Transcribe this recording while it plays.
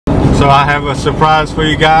So I have a surprise for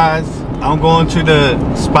you guys. I'm going to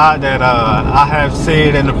the spot that I have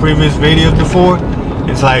said in the previous videos before.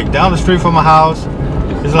 It's like down the street from my house.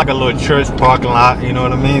 It's like a little church parking lot, you know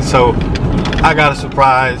what I mean? So I got a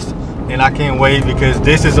surprise and I can't wait because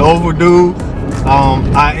this is overdue.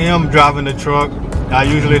 I am driving the truck. I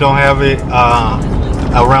usually don't have it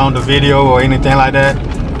around the video or anything like that,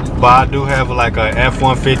 but I do have like a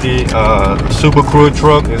F-150 Super Crew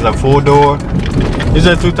truck. It's a 4-door. It's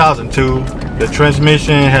a 2002. The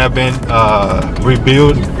transmission have been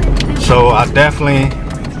rebuilt, so I definitely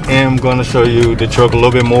am going to show you the truck a little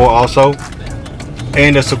bit more also,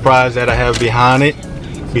 and the surprise that I have behind it,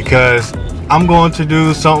 because I'm going to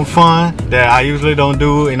do something fun that I usually don't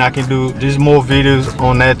do, and I can do just more videos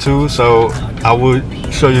on that too. So I will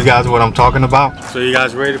show you guys what I'm talking about. So you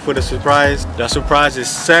guys ready for the surprise? The surprise is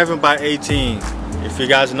 7x18. If you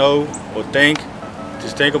guys know or think,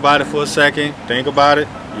 just think about it for a second. Think about it.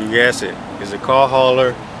 You guess it. It's a car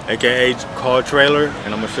hauler, aka car trailer,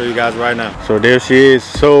 and I'm gonna show you guys right now. So there she is.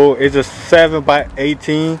 So it's a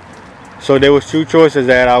 7x18. So there was two choices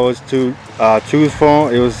that I was to choose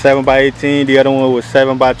from. It was 7x18. The other one was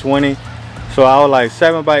 7x20. So I was like,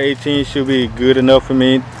 7x18 should be good enough for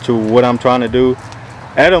me to what I'm trying to do.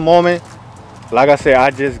 At the moment, like I said, I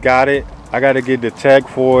just got it. I got to get the tag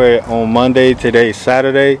for it on Monday. Today's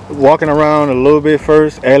Saturday. Walking around a little bit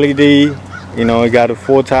first. LED. You know, it got the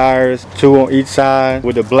 4 tires, 2 on each side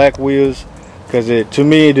with the black wheels, because to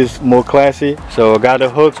me it is more classy. So I got the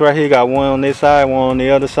hooks right here, got one on this side, one on the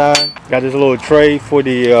other side. Got this little tray for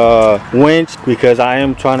the winch, because I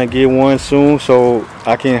am trying to get one soon so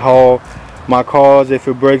I can haul my cars if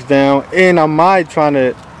it breaks down. And I might try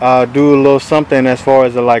to do a little something as far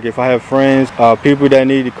as like if I have friends, people that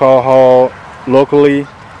need the car haul locally,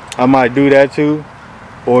 I might do that too,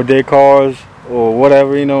 or their cars or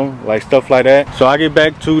whatever, you know, like stuff like that. So I get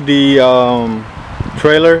back to the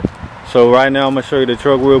trailer. So right now I'm gonna show you the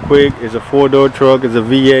truck real quick. It's a 4-door truck. It's a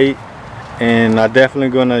V8, and I definitely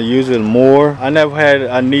gonna use it more. I never had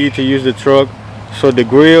a need to use the truck. So the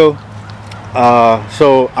grill,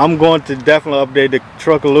 so I'm going to definitely update the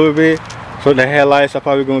truck a little bit. So the headlights, I'm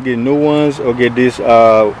probably gonna get new ones or get these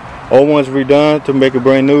old ones redone to make it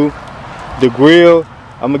brand new. The grill,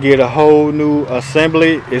 I'm gonna get a whole new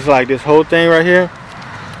assembly. It's like this whole thing right here.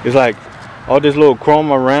 It's like all this little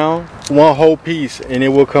chrome around, one whole piece, and it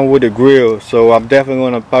will come with the grill. So I'm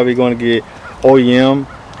definitely probably gonna get OEM,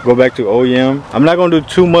 go back to OEM. I'm not gonna do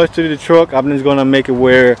too much to the truck. I'm just gonna make it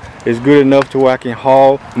where it's good enough to where I can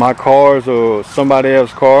haul my cars or somebody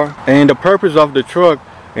else's car. And the purpose of the truck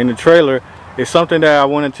and the trailer is something that I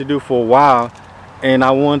wanted to do for a while. And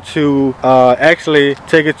I want to actually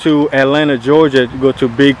take it to Atlanta, Georgia, to go to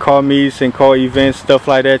big car meets and car events, stuff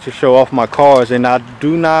like that, to show off my cars. And I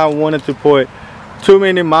do not want it to put too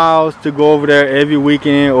many miles to go over there every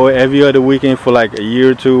weekend or every other weekend for like a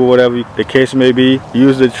year or two, or whatever the case may be.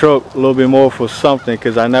 Use the truck a little bit more for something,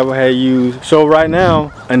 because I never had used. So right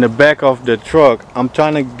now in the back of the truck, I'm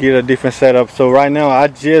trying to get a different setup. So right now I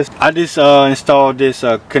just installed this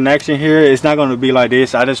connection here. It's not going to be like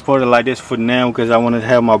this. I just put it like this for now because I want to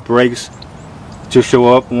have my brakes to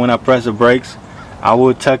show up when I press the brakes. I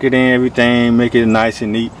will tuck it in, everything, make it nice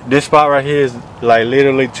and neat. This spot right here is like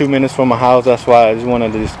literally 2 minutes from my house. That's why I just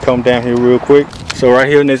wanted to just come down here real quick. So right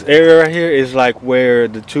here in this area right here is like where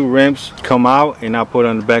the 2 ramps come out, and I put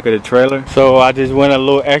on the back of the trailer. So I just went a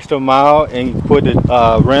little extra mile and put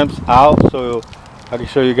the ramps out so I can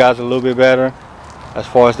show you guys a little bit better as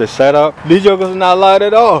far as the setup. These jokers are not light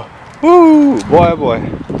at all. Woo,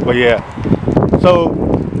 boy. But yeah,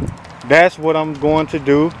 so that's what I'm going to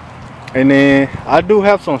do. And then I do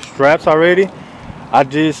have some straps already. I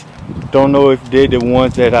just don't know if they're the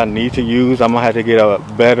ones that I need to use. I'm gonna have to get a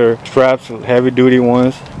better straps, heavy duty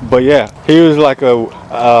ones. But yeah, here's like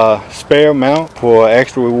a spare mount for an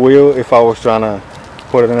extra wheel if I was trying to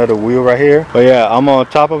put another wheel right here. But yeah, I'm on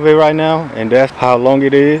top of it right now, and that's how long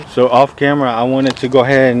it is. So off camera, I wanted to go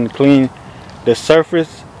ahead and clean the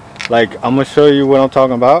surface. Like, I'm gonna show you what I'm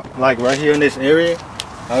talking about. Like right here in this area,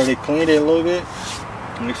 I already cleaned it a little bit.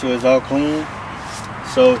 Make sure it's all clean.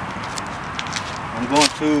 So I'm going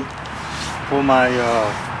to put my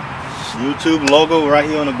YouTube logo right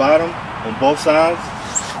here on the bottom on both sides.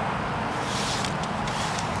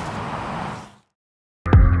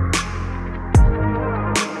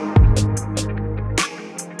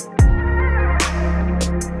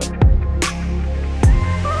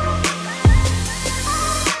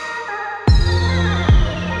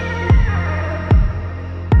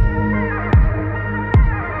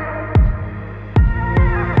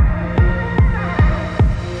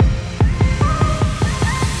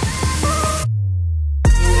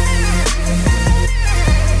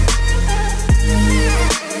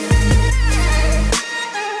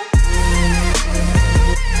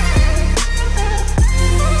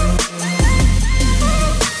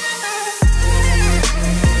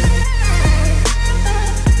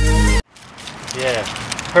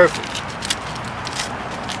 perfect.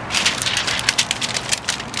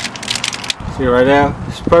 See right now,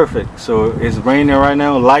 it's perfect. So it's raining right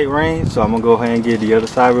now, light rain. So I'm gonna go ahead and get the other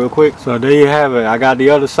side real quick. So there you have it. I got the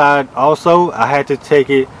other side also. I had to take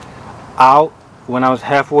it out when I was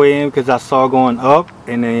halfway in because I saw it going up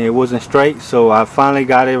and then it wasn't straight. So I finally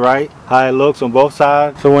got it right, how it looks on both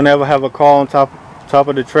sides. So whenever I have a car on top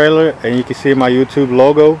of the trailer, and you can see my YouTube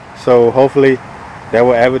logo, so hopefully that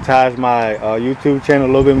will advertise my YouTube channel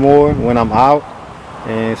a little bit more when I'm out,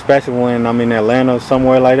 and especially when I'm in Atlanta or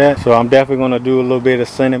somewhere like that. So I'm definitely going to do a little bit of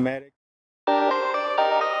cinematic.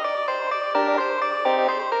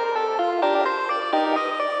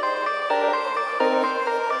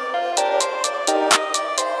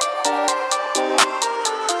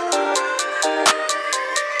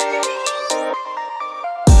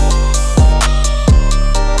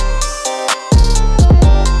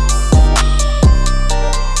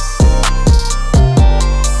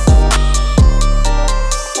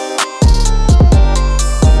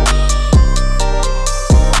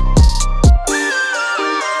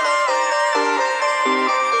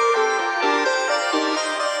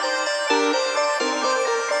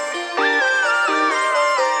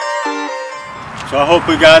 So I hope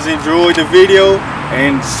you guys enjoyed the video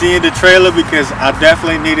and seeing the trailer, because I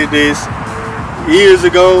definitely needed this years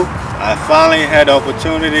ago. I finally had the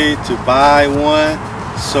opportunity to buy one.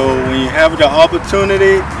 So when you have the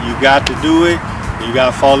opportunity, you got to do it. You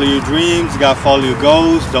got to follow your dreams, you got to follow your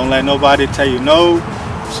goals. Don't let nobody tell you no.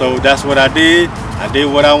 So that's what I did. I did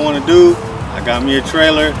what I want to do. I got me a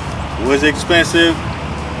trailer. It was expensive,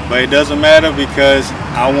 but it doesn't matter because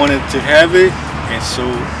I wanted to have it. And so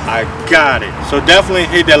I got it. So definitely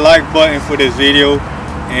hit that like button for this video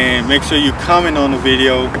and make sure you comment on the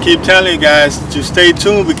video. I keep telling you guys to stay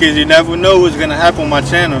tuned because you never know what's gonna happen on my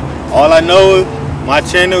channel. All I know, my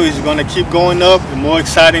channel is gonna keep going up and more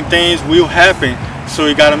exciting things will happen. So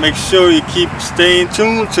you gotta make sure you keep staying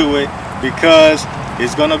tuned to it because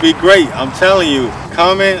it's gonna be great. I'm telling you.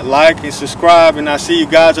 Comment, like, and subscribe, and I'll see you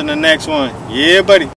guys on the next one. Yeah, buddy.